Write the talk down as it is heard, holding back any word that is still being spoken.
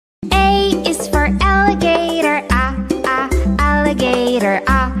A is for alligator, alligator,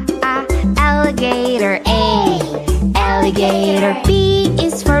 alligator, A, alligator. B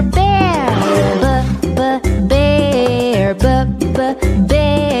is for bear, bear,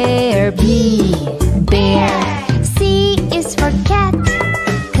 bear, B, bear. C is for cat,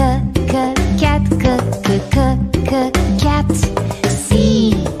 cat, cat,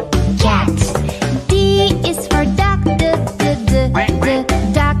 C, cat. D is for duck, duck,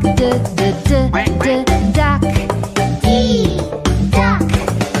 duck, E, duck.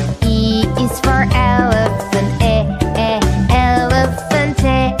 E is for elephant, elephant, elephant.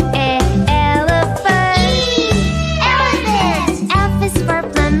 E, elephant. F is for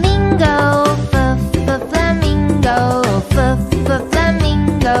flamingo, flamingo,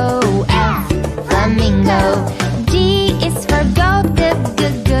 flamingo, F, flamingo. G is for goat,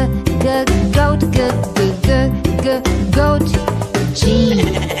 goat, goat, G,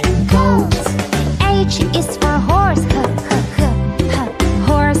 goat. H is for horse,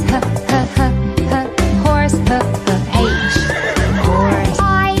 horse, horse, H, horse. I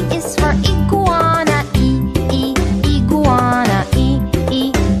is for iguana, iguana,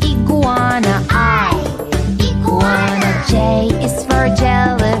 iguana, I, iguana. J is for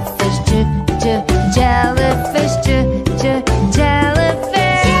jellyfish, jellyfish, jellyfish.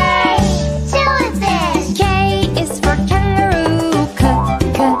 Jellyfish. K is for kangaroo,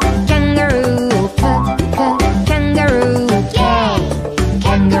 kangaroo, kangaroo, K,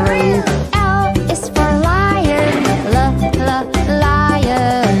 kangaroo. L is for lion,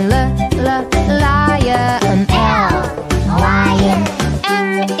 lion, lion, L, lion.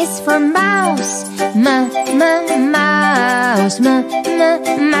 M is for mouse, mouse, mouse,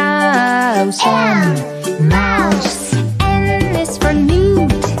 M, mouse. N is for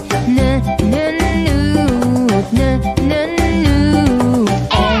newt, newt,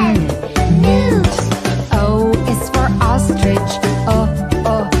 N, newt. O is for ostrich,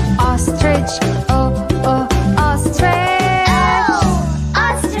 ostrich, ostrich,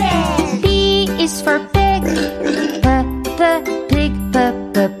 ostrich. P is for pig, pig, pig,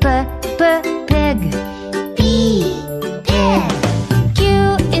 P, pig. Q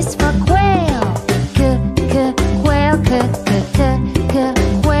is for quail, quail,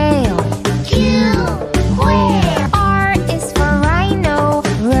 quail, Q, quail. R is for rhino,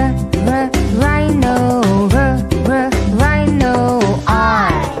 rhino, rhino,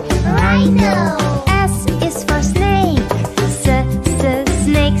 R, rhino. S is for snake,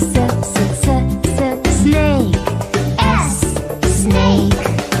 snake, snake, S, snake.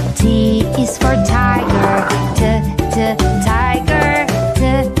 T is for tiger, tiger, tiger,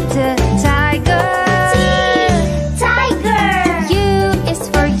 tiger. U is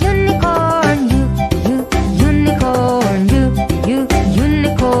for unicorn, unicorn,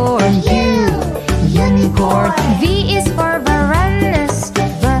 unicorn, unicorn. V is for varanus,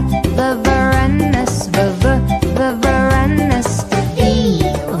 varanus, varanus, V,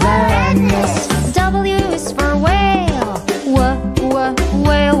 varanus. W is for whale, whale,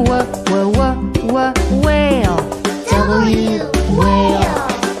 whale, W, whale.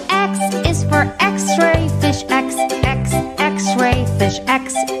 X is for x-ray fish, x-ray fish,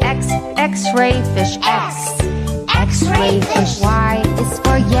 x-ray fish, x-ray fish. Y is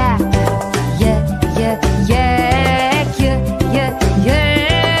for yak, yak, yak.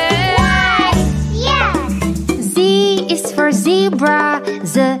 Z is for zebra,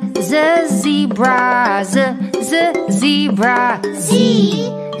 zebra, zebra, Z,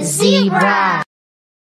 zebra.